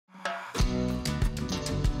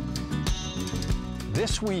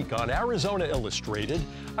This week on Arizona Illustrated,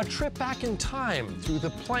 a trip back in time through the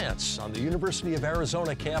plants on the University of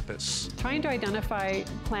Arizona campus. Trying to identify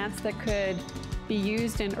plants that could be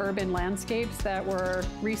used in urban landscapes that were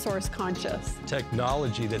resource conscious.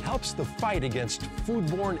 Technology that helps the fight against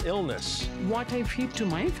foodborne illness. What I feed to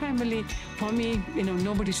my family, for me,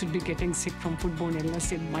 nobody should be getting sick from foodborne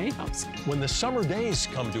illness in my house. When the summer days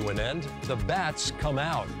come to an end, the bats come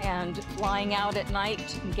out. And lying out at night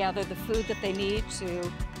to gather the food that they need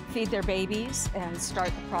to feed their babies and start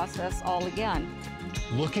the process all again.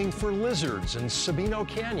 Looking for lizards in Sabino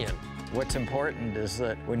Canyon. What's important is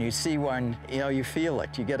that when you see one, you feel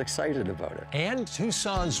it, you get excited about it. And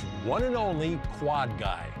Tucson's one and only quad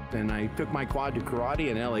guy. And I took my quad to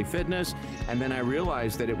karate and LA Fitness, and then I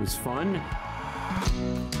realized that it was fun.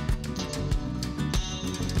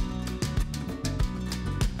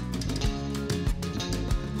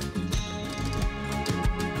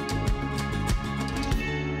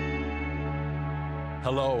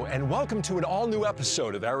 Hello, and welcome to an all-new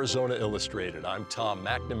episode of Arizona Illustrated. I'm Tom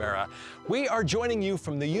McNamara. We are joining you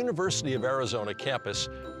from the University of Arizona campus,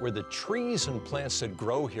 where the trees and plants that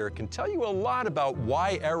grow here can tell you a lot about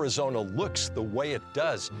why Arizona looks the way it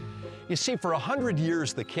does. You see, for 100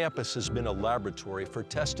 years, the campus has been a laboratory for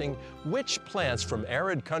testing which plants from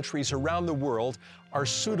arid countries around the world are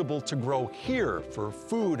suitable to grow here for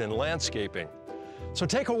food and landscaping. So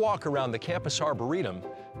take a walk around the campus Arboretum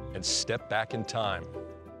and step back in time.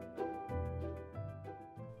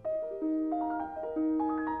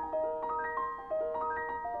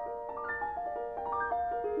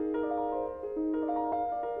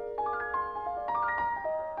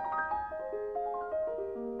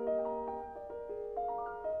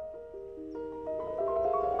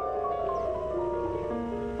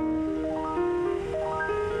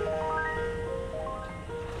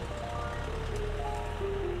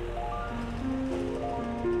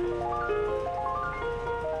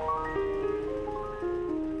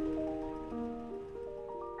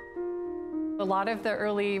 A lot of the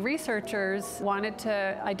early researchers wanted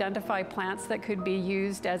to identify plants that could be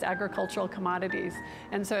used as agricultural commodities.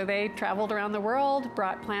 And so they traveled around the world,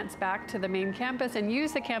 brought plants back to the main campus, and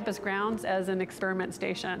used the campus grounds as an experiment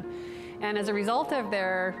station. And as a result of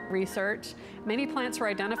their research, many plants were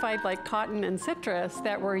identified, like cotton and citrus,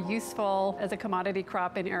 that were useful as a commodity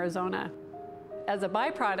crop in Arizona. As a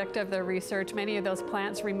byproduct of their research, many of those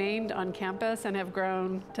plants remained on campus and have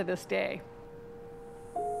grown to this day.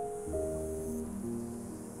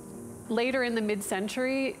 Later in the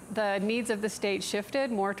mid-century, the needs of the state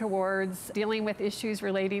shifted more towards dealing with issues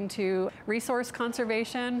relating to resource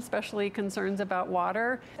conservation, especially concerns about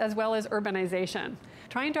water, as well as urbanization.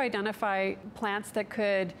 Trying to identify plants that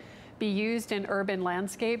could be used in urban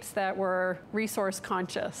landscapes that were resource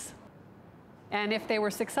conscious. And if they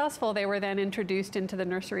were successful, they were then introduced into the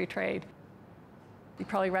nursery trade. You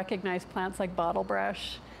probably recognize plants like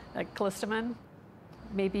bottlebrush, like callistemon.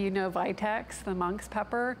 Maybe you know vitex, the monk's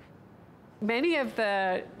pepper. Many of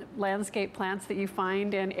the landscape plants that you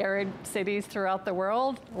find in arid cities throughout the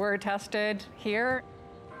world were tested here.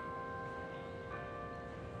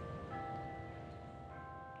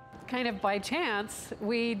 Kind of by chance,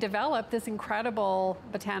 we developed this incredible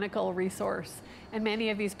botanical resource, and many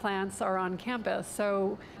of these plants are on campus.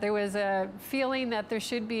 So there was a feeling that there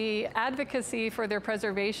should be advocacy for their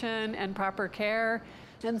preservation and proper care.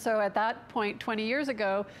 And so at that point, 20 years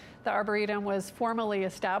ago, the Arboretum was formally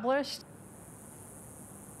established.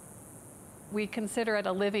 We consider it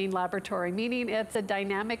a living laboratory, meaning it's a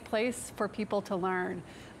dynamic place for people to learn.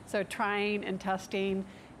 So trying and testing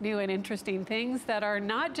new and interesting things that are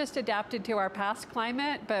not just adapted to our past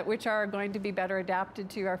climate, but which are going to be better adapted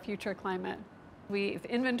to our future climate. We've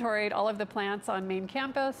inventoried all of the plants on main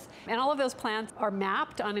campus, and all of those plants are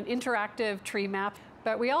mapped on an interactive tree map.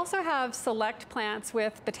 But we also have select plants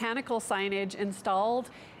with botanical signage installed.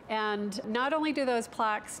 And not only do those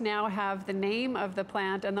plaques now have the name of the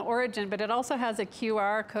plant and the origin, but it also has a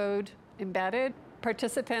QR code embedded.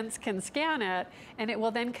 Participants can scan it, and it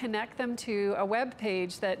will then connect them to a web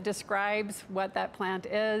page that describes what that plant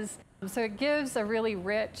is. So it gives a really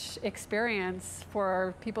rich experience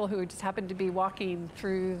for people who just happen to be walking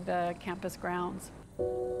through the campus grounds.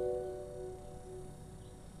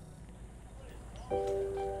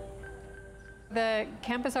 The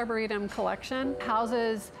Campus Arboretum collection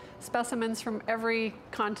houses specimens from every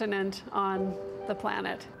continent on the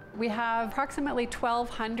planet. We have approximately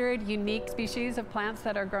 1,200 unique species of plants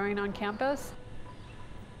that are growing on campus.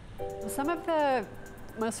 Some of the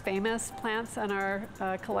most famous plants in our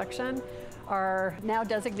collection are now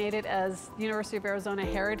designated as University of Arizona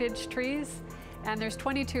heritage trees. and there's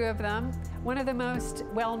 22 of them. One of the most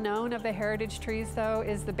well-known of the heritage trees, though,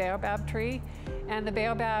 is the baobab tree. And the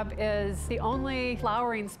baobab is the only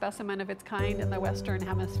flowering specimen of its kind in the Western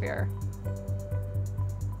Hemisphere.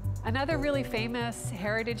 Another really famous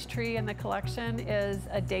heritage tree in the collection is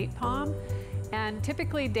a date palm. And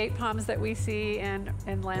typically date palms that we see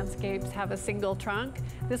in landscapes have a single trunk.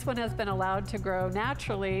 This one has been allowed to grow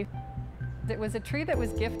naturally. It was a tree that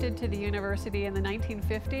was gifted to the university in the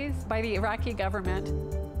 1950s by the Iraqi government.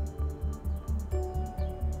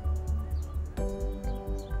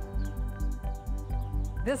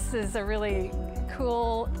 This is a really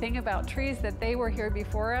cool thing about trees, that they were here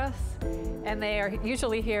before us, and they are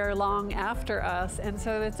usually here long after us. And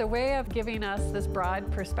so it's a way of giving us this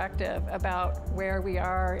broad perspective about where we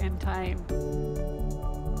are in time.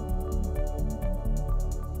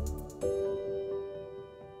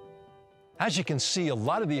 As you can see, a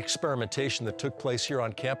lot of the experimentation that took place here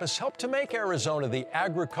on campus helped to make Arizona the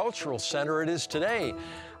agricultural center it is today.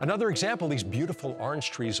 Another example, these beautiful orange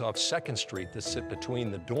trees off 2nd Street that sit between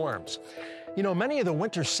the dorms. You know, many of the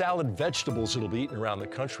winter salad vegetables that'll be eaten around the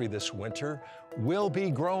country this winter will be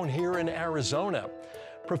grown here in Arizona.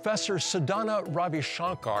 Professor Sadhana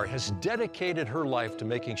Ravishankar has dedicated her life to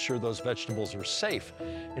making sure those vegetables are safe.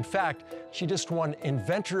 In fact, she just won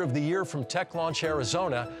Inventor of the Year from Tech Launch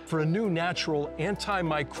Arizona for a new natural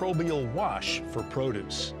antimicrobial wash for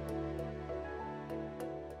produce.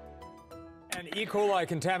 An E. coli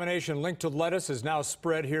contamination linked to lettuce is now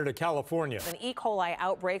spread here to California. An E. coli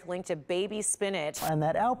outbreak linked to baby spinach. And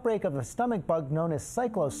that outbreak of a stomach bug known as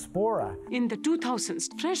cyclospora. In the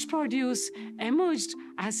 2000s, fresh produce emerged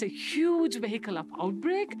as a huge vehicle of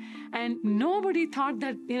outbreak, and nobody thought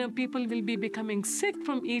that people will be becoming sick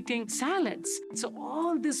from eating salads. So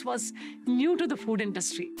all this was new to the food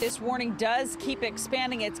industry. This warning does keep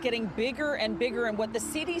expanding. It's getting bigger and bigger, and what the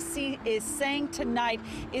CDC is saying tonight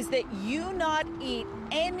is that you not eat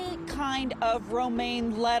any kind of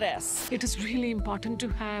romaine lettuce. It is really important to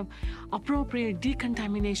have appropriate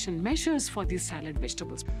decontamination measures for these salad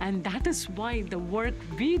vegetables. And that is why the work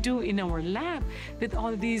we do in our lab with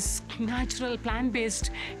all these natural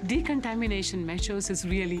plant-based decontamination measures is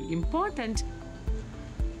really important.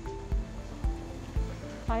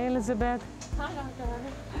 Hi, Elizabeth. Hi, Dr.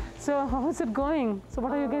 So how's it going? So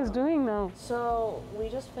what are you guys doing now? So we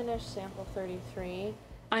just finished sample 33.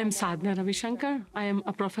 I am Sadhana Ravishankar. I am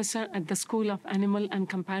a professor at the School of Animal and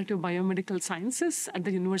Comparative Biomedical Sciences at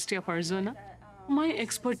the University of Arizona. My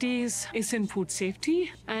expertise is in food safety,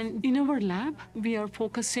 and in our lab, we are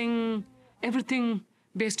focusing everything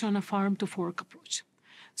based on a farm-to-fork approach.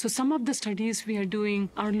 So some of the studies we are doing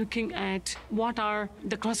are looking at what are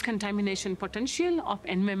the cross-contamination potential of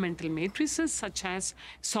environmental matrices, such as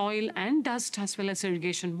soil and dust, as well as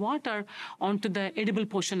irrigation water, onto the edible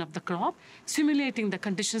portion of the crop, simulating the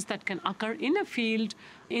conditions that can occur in a field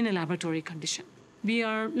in a laboratory condition. We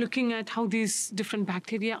are looking at how these different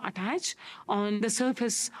bacteria attach on the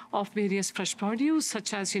surface of various fresh produce,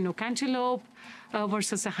 such as, cantaloupe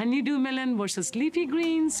versus a honeydew melon versus leafy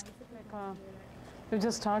greens. You're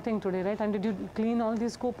just starting today, right? And did you clean all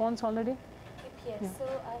these coupons already? Yes, yeah. So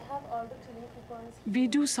I have all the cleaning coupons. We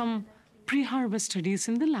do some pre-harvest studies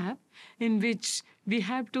in the lab in which we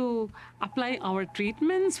have to apply our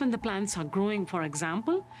treatments when the plants are growing, for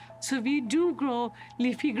example. So we do grow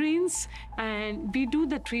leafy greens, and we do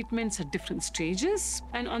the treatments at different stages.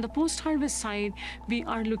 And on the post-harvest side, we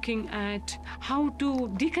are looking at how to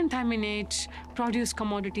decontaminate produce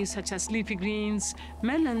commodities such as leafy greens,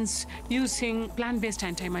 melons, using plant-based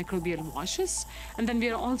antimicrobial washes. And then we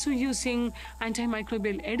are also using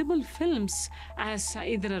antimicrobial edible films as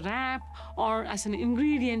either a wrap or as an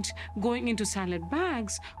ingredient going into salad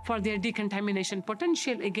bags for their decontamination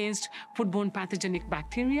potential against foodborne pathogenic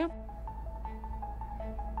bacteria.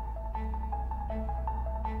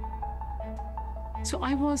 So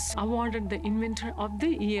I was awarded the Inventor of the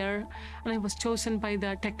Year, and I was chosen by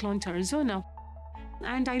the Tech Launch Arizona.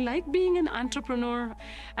 And I like being an entrepreneur,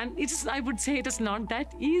 and I would say it is not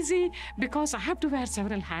that easy because I have to wear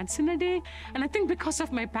several hats in a day. And I think because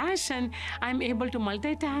of my passion, I'm able to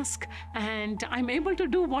multitask, and I'm able to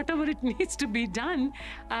do whatever it needs to be done,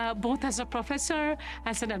 both as a professor,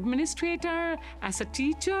 as an administrator, as a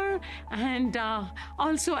teacher, and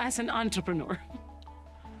also as an entrepreneur.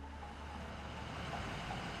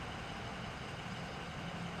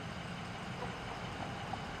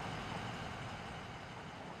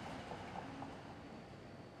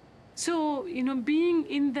 So So, being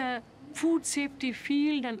in the food safety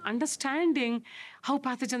field and understanding how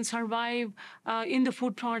pathogens survive in the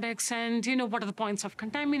food products and, what are the points of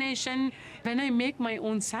contamination. When I make my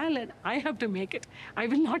own salad, I have to make it. I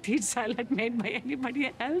will not eat salad made by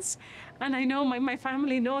anybody else. And I know my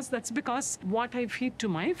family knows that's because what I feed to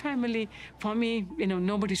my family, for me,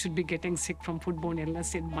 nobody should be getting sick from foodborne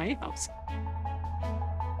illness in my house.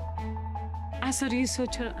 As a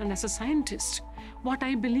researcher and as a scientist, what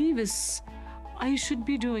I believe is I should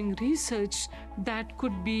be doing research that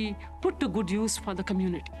could be put to good use for the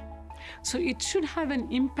community. So it should have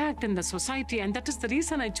an impact in the society, and that is the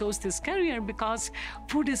reason I chose this career, because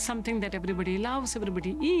food is something that everybody loves,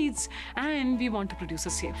 everybody eats, and we want to produce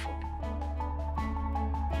a safe food.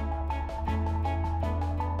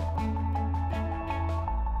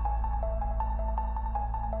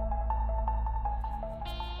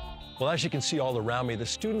 Well, as you can see all around me, the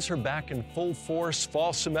students are back in full force,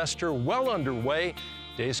 fall semester well underway,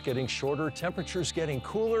 days getting shorter, temperatures getting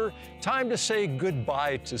cooler, time to say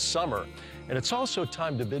goodbye to summer. And it's also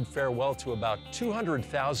time to bid farewell to about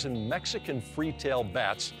 200,000 Mexican free-tail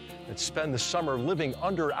bats that spend the summer living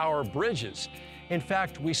under our bridges. In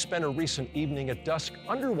fact, we spent a recent evening at dusk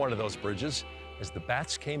under one of those bridges as the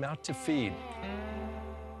bats came out to feed.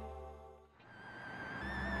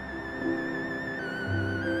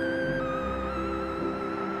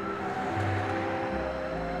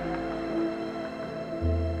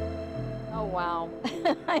 Wow.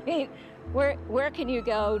 I mean, where can you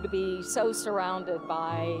go to be so surrounded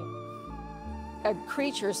by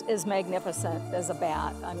creatures as magnificent as a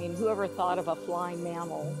bat? I mean, whoever thought of a flying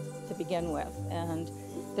mammal to begin with? And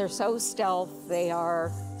they're so stealth, they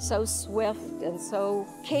are so swift and so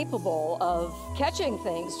capable of catching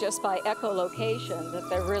things just by echolocation that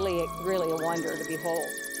they're really, really a wonder to behold.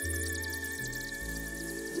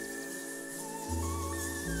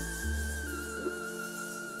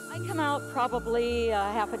 I come out probably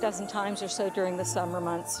half a dozen times or so during the summer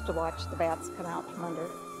months to watch the bats come out from under.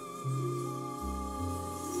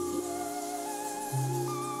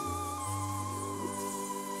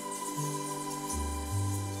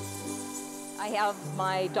 I have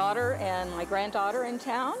my daughter and my granddaughter in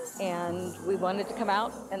town, and we wanted to come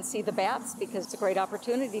out and see the bats because it's a great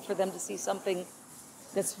opportunity for them to see something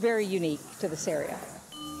that's very unique to this area.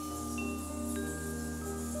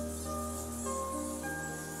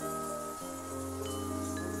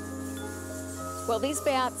 Well, these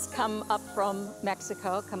bats come up from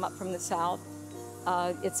Mexico, come up from the south.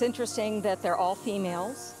 It's interesting that they're all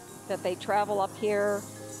females, that they travel up here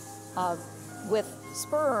with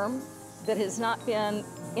sperm that has not been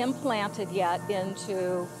implanted yet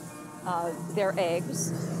into their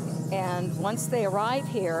eggs. And once they arrive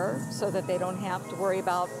here, so that they don't have to worry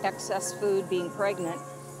about excess food being pregnant,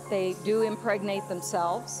 they do impregnate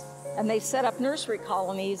themselves. And they set up nursery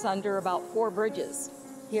colonies under about 4 bridges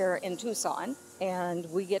here in Tucson. And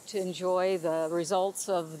we get to enjoy the results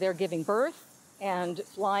of their giving birth and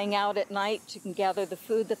flying out at night to gather the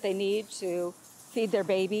food that they need to feed their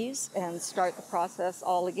babies and start the process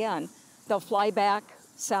all again. They'll fly back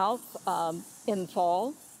south in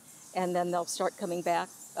fall, and then they'll start coming back,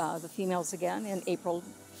 the females again, in April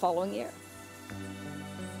following year.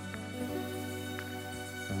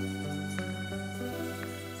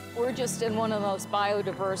 We're just in one of the most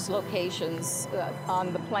biodiverse locations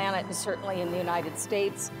on the planet, and certainly in the United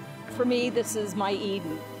States. For me, this is my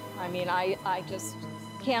Eden. I mean, I just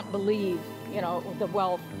can't believe, the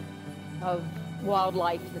wealth of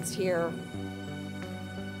wildlife that's here.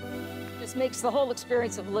 It just makes the whole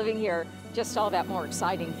experience of living here just all that more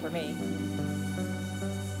exciting for me.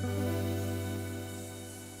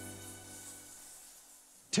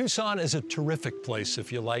 Tucson is a terrific place if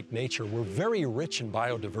you like nature. We're very rich in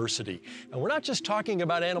biodiversity. And we're not just talking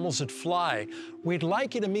about animals that fly. We'd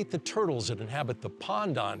like you to meet the turtles that inhabit the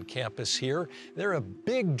pond on campus here. They're a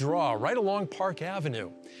big draw right along Park Avenue.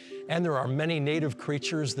 And there are many native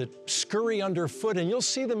creatures that scurry underfoot, and you'll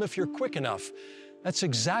see them if you're quick enough. That's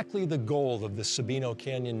exactly the goal of the Sabino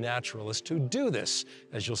Canyon Naturalists, who do this,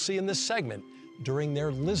 as you'll see in this segment, during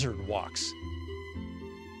their lizard walks.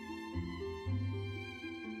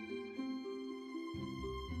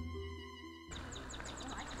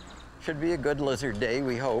 Should be a good lizard day,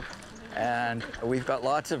 we hope. And we've got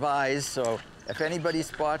lots of eyes, so if anybody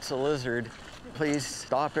spots a lizard, please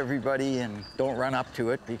stop everybody and don't run up to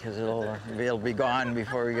it because it'll be gone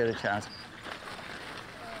before we get a chance.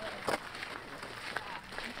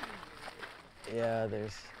 Yeah,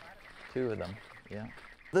 there's 2 of them, yeah.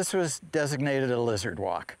 This was designated a lizard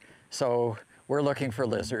walk, so we're looking for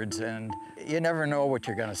lizards, and you never know what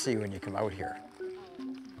you're gonna see when you come out here.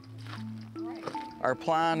 Our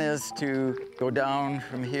plan is to go down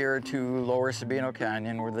from here to lower Sabino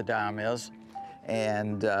Canyon where the dam is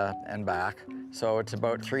and back. So it's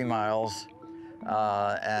about 3 miles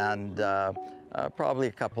and probably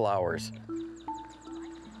a couple hours.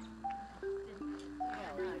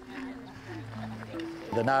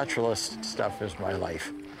 The naturalist stuff is my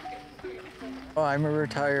life. Well, I'm a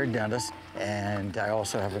retired dentist, and I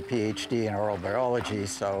also have a PhD in oral biology,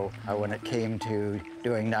 so when it came to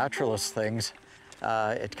doing naturalist things,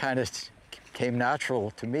 it kind of came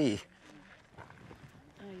natural to me.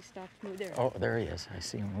 He stopped moving there. Oh, there he is. I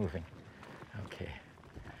see him moving. Okay.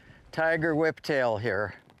 Tiger whiptail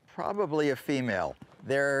here, probably a female.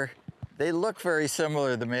 They look very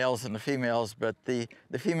similar, the males and the females, but the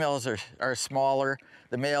females are smaller.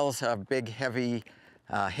 The males have big, heavy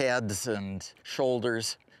heads and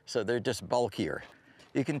shoulders, so they're just bulkier.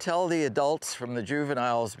 You can tell the adults from the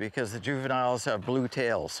juveniles because the juveniles have blue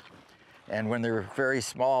tails. And when they're very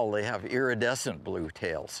small, they have iridescent blue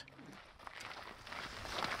tails.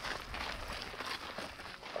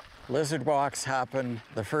 Lizard walks happen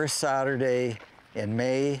the first Saturday in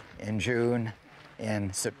May, in June,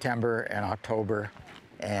 in September and October.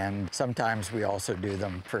 And sometimes we also do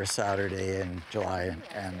them first Saturday in July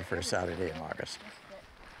and the first Saturday in August.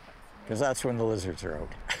 Because that's when the lizards are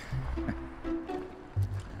out.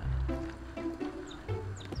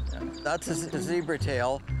 That's a zebra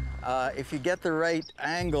tail. If you get the right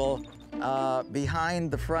angle,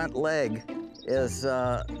 behind the front leg is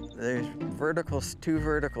there's two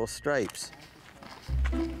vertical stripes.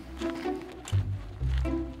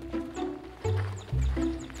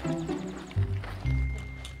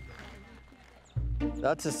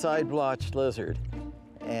 That's a side-blotched lizard,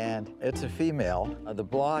 and it's a female. The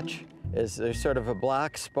blotch is there's sort of a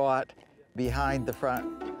black spot behind the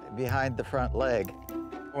front leg.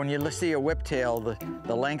 When you see a whiptail,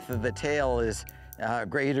 the length of the tail is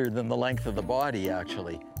greater than the length of the body,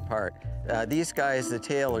 actually, part. These guys, the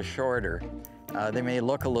tail is shorter. They may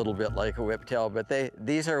look a little bit like a whiptail, but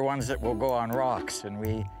these are ones that will go on rocks,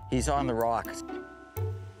 and he's on the rocks.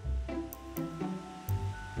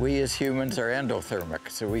 We as humans are endothermic,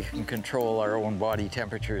 so we can control our own body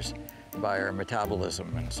temperatures by our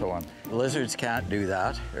metabolism and so on. Lizards can't do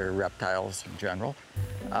that, or reptiles in general.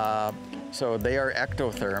 So they are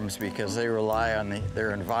ectotherms because they rely on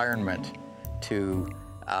their environment to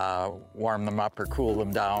warm them up or cool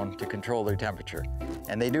them down to control their temperature.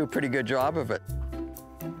 And they do a pretty good job of it.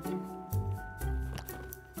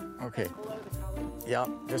 Okay. Yeah,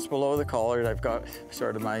 just below the collard, I've got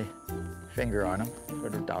sort of my finger on him,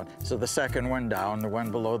 sort of down. So the second one down, the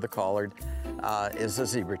one below the collard, is a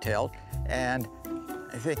zebra tail. And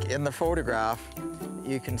I think in the photograph,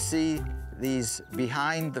 you can see these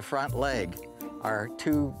behind the front leg are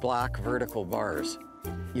two black vertical bars.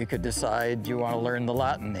 You could decide you want to learn the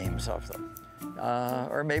Latin names of them,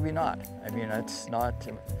 or maybe not. I mean, it's not,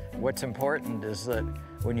 what's important is that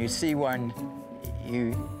when you see one,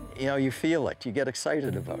 you feel it, you get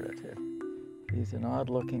excited about it. He's an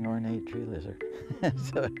odd-looking ornate tree lizard.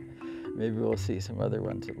 So maybe we'll see some other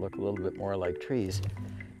ones that look a little bit more like trees.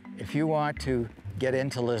 If you want to get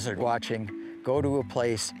into lizard watching, go to a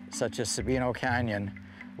place such as Sabino Canyon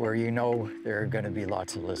where you know there are going to be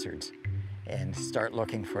lots of lizards, and start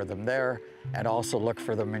looking for them there, and also look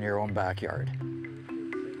for them in your own backyard.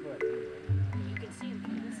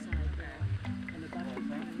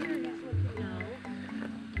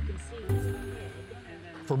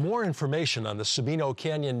 For more information on the Sabino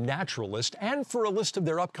Canyon Naturalist and for a list of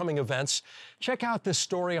their upcoming events, check out this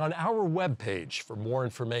story on our webpage for more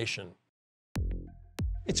information.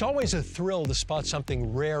 It's always a thrill to spot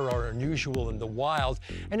something rare or unusual in the wild,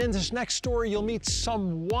 and in this next story you'll meet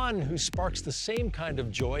someone who sparks the same kind of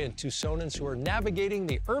joy in Tucsonans who are navigating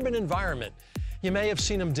the urban environment. You may have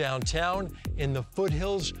seen him downtown, in the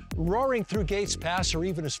foothills, roaring through Gates Pass, or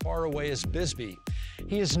even as far away as Bisbee.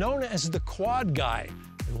 He is known as the Quad Guy,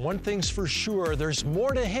 and one thing's for sure, there's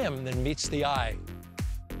more to him than meets the eye.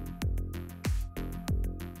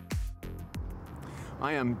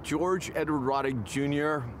 I am George Edward Roddick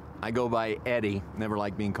Jr. I go by Eddie, never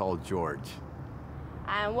like being called George.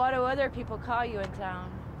 And what do other people call you in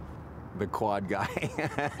town? The Quad Guy.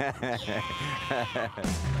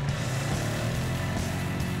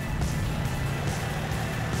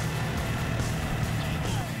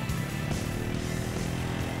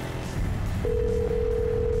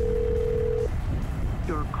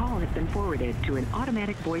 Your call has been forwarded to an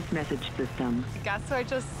automatic voice message system. Guess who I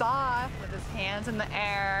just saw with his hands in the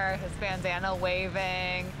air, his bandana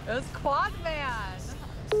waving? It was Quad Man.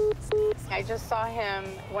 I just saw him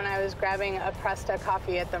when I was grabbing a Presta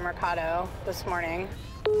coffee at the Mercado this morning.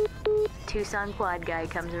 Tucson quad guy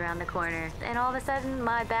comes around the corner, and all of a sudden,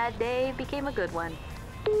 my bad day became a good one.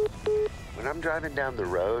 When I'm driving down the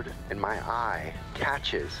road and my eye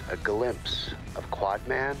catches a glimpse of Quad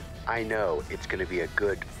Man, I know it's gonna be a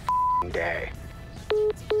good day.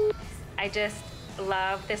 I just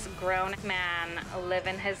love this grown man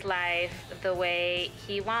living his life the way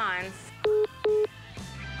he wants.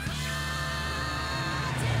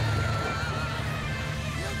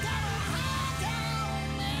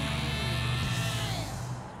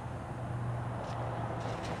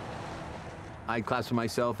 I classify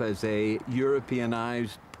myself as a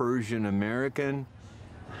Europeanized Persian American.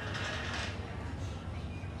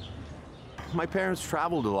 My parents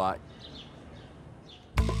traveled a lot.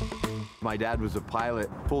 My dad was a pilot,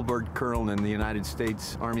 full bird colonel in the United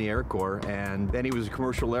States Army Air Corps, and then he was a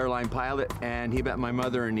commercial airline pilot, and he met my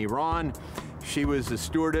mother in Iran. She was a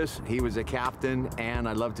stewardess, he was a captain, and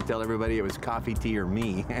I love to tell everybody it was coffee, tea, or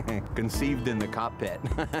me, conceived in the cockpit.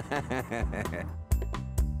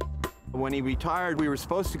 When he retired, we were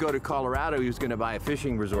supposed to go to Colorado. He was going to buy a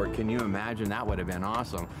fishing resort. Can you imagine? That would have been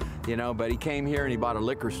awesome. You know, but he came here and he bought a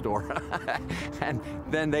liquor store. And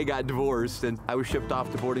then they got divorced, and I was shipped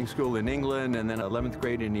off to boarding school in England, and then 11th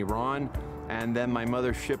grade in Iran. And then my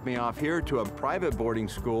mother shipped me off here to a private boarding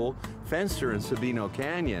school, Fenster in Sabino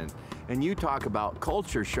Canyon. And you talk about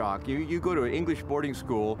culture shock. You go to an English boarding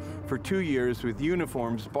school for 2 years with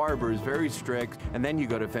uniforms, barbers, very strict, and then you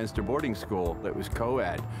go to Fenster boarding school that was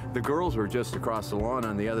co-ed. The girls were just across the lawn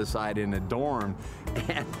on the other side in a dorm.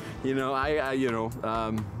 And, you know, I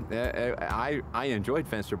enjoyed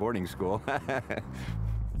Fenster boarding school.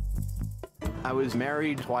 I was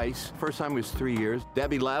married twice. First time was 3 years.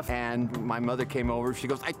 Debbie left, and my mother came over. She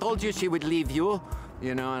goes, "I told you she would leave you."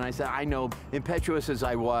 You know, and I said, I know. Impetuous as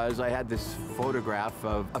I was, I had this photograph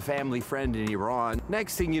of a family friend in Iran.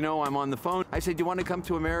 Next thing you know, I'm on the phone. I said, "Do you want to come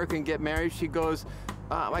to America and get married?" She goes,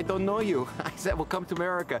 "I don't know you." I said, "Well, come to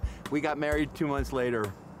America." We got married 2 months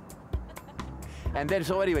later. And then,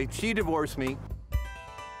 so anyway, she divorced me.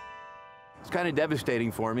 It's kind of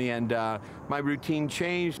devastating for me, and my routine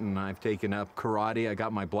changed, and I've taken up karate. I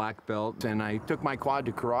got my black belt, and I took my quad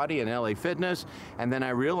to karate and LA Fitness, and then I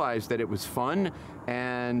realized that it was fun,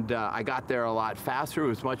 and I got there a lot faster. It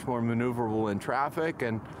was much more maneuverable in traffic,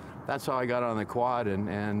 and that's how I got on the quad,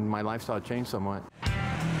 and my lifestyle changed somewhat.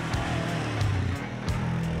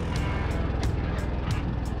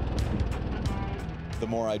 The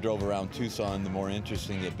more I drove around Tucson, the more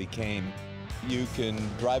interesting it became. You can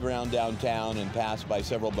drive around downtown and pass by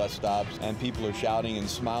several bus stops, and people are shouting and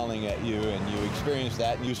smiling at you, and you experience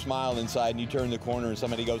that, and you smile inside, and you turn the corner, and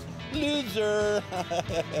somebody goes, "Loser!"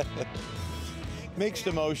 Mixed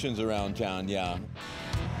emotions around town, yeah.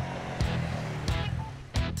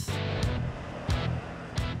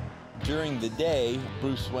 During the day,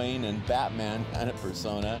 Bruce Wayne and Batman kind of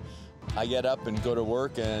persona. I get up and go to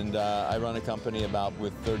work, and I run a company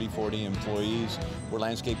with 30, 40 employees. We're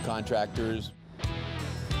landscape contractors.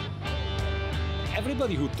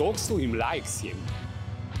 Everybody who talks to him likes him.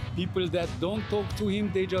 People that don't talk to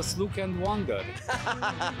him, they just look and wonder.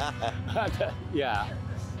 Yeah,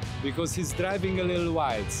 because he's driving a little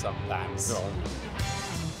wild sometimes.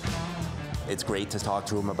 It's great to talk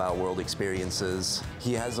to him about world experiences.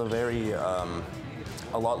 He has a very,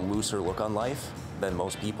 a lot looser look on life than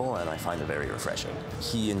most people, and I find it very refreshing.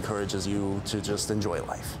 He encourages you to just enjoy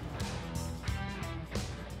life.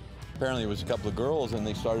 Apparently it was a couple of girls, and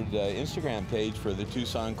they started an Instagram page for the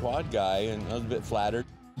Tucson Quad guy, and I was a bit flattered.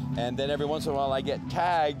 And then every once in a while I get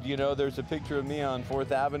tagged, you know, there's a picture of me on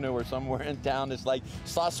 4th Avenue or somewhere in town. It's like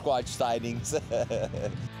Sasquatch sightings.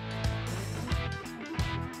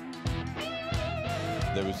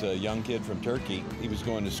 There was a young kid from Turkey. He was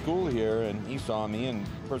going to school here, and he saw me, and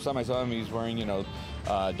first time I saw him, he was wearing, you know,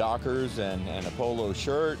 Dockers and a polo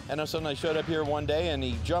shirt. And all of a sudden I showed up here one day, and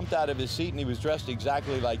he jumped out of his seat, and he was dressed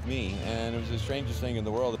exactly like me. And it was the strangest thing in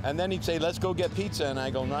the world. And then he'd say, "Let's go get pizza," and I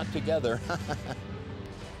go, "Not together."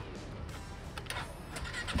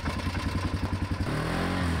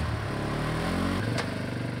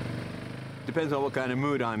 Depends on what kind of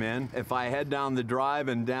mood I'm in. If I head down the drive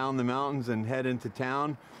and down the mountains and head into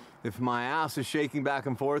town, if my ass is shaking back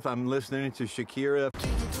and forth, I'm listening to Shakira.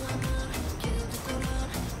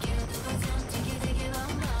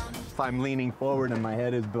 If I'm leaning forward and my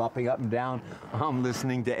head is bopping up and down, I'm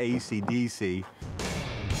listening to AC/DC.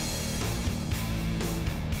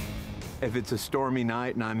 If it's a stormy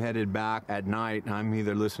night and I'm headed back at night, I'm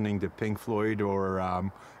either listening to Pink Floyd or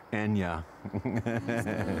Enya.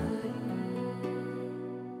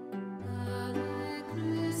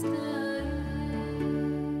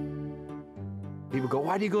 People go,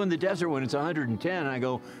 "Why do you go in the desert when it's 110? I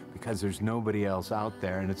go, because there's nobody else out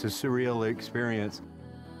there, and it's a surreal experience.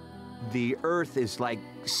 The earth is like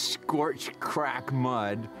scorched crack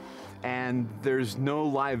mud, and there's no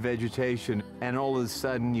live vegetation, and all of a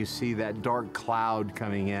sudden you see that dark cloud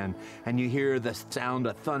coming in, and you hear the sound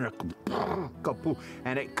of thunder,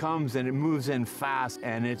 and it comes and it moves in fast,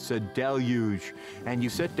 and it's a deluge. And you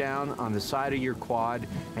sit down on the side of your quad,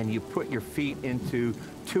 and you put your feet into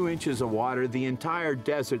 2 inches of water. The entire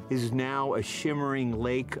desert is now a shimmering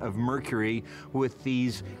lake of mercury with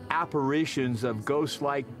these apparitions of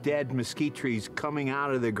ghost-like dead mesquite trees coming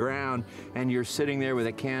out of the ground, and you're sitting there with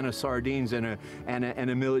a can of sardines and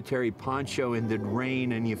a military poncho in the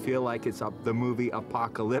rain, and you feel like it's the movie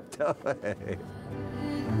Apocalypto.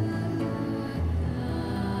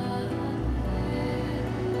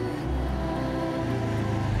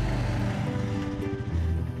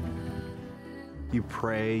 You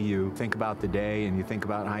pray, you think about the day, and you think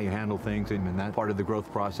about how you handle things, and that's part of the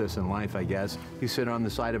growth process in life, I guess. You sit on the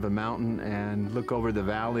side of a mountain and look over the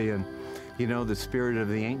valley, and you know the spirit of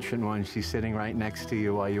the Ancient One, she's sitting right next to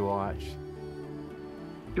you while you watch.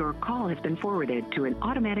 Your call has been forwarded to an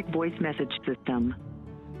automatic voice message system.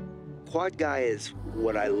 Quad Guy is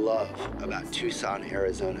what I love about Tucson,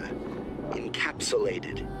 Arizona.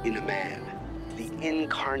 Encapsulated in a man. The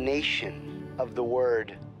incarnation of the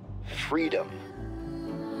word freedom.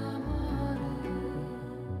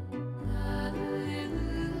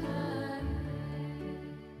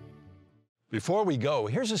 Before we go,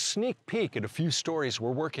 here's a sneak peek at a few stories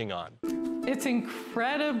we're working on. It's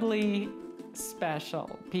incredibly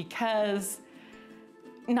special because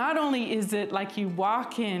not only is it like you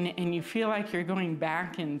walk in and you feel like you're going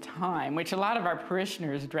back in time, which a lot of our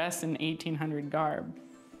parishioners dress in 1800 garb,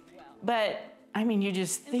 but I mean, you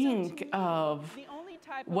just think of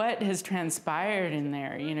what has transpired in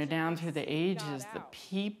there, you know, down through the ages, the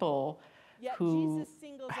people who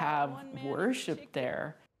have worshiped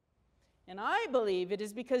there. And I believe it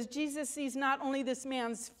is because Jesus sees not only this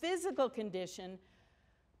man's physical condition,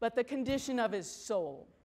 but the condition of his soul.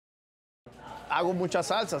 Hago muchas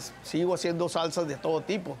salsas, sigo haciendo salsas de todo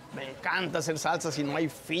tipo. Me encanta hacer salsas y no hay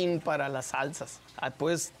fin para las salsas.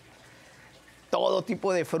 Pues todo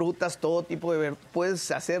tipo de frutas, todo tipo de... Puedes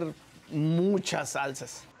hacer muchas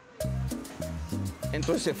salsas.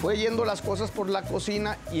 Entonces se fue yendo las cosas por la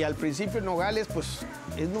cocina y al principio Nogales, pues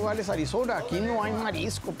es Nogales, Arizona. Aquí no hay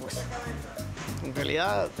marisco, pues. En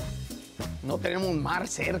realidad no tenemos mar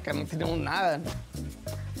cerca, no tenemos nada.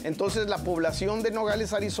 Entonces la población de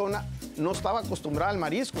Nogales, Arizona no estaba acostumbrada al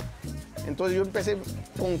marisco. Entonces yo empecé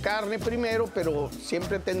con carne primero, pero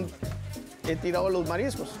siempre he tirado los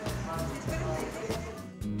mariscos.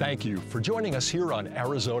 Thank you for joining us here on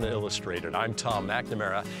Arizona Illustrated. I'm Tom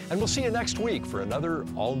McNamara, and we'll see you next week for another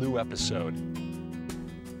all-new episode.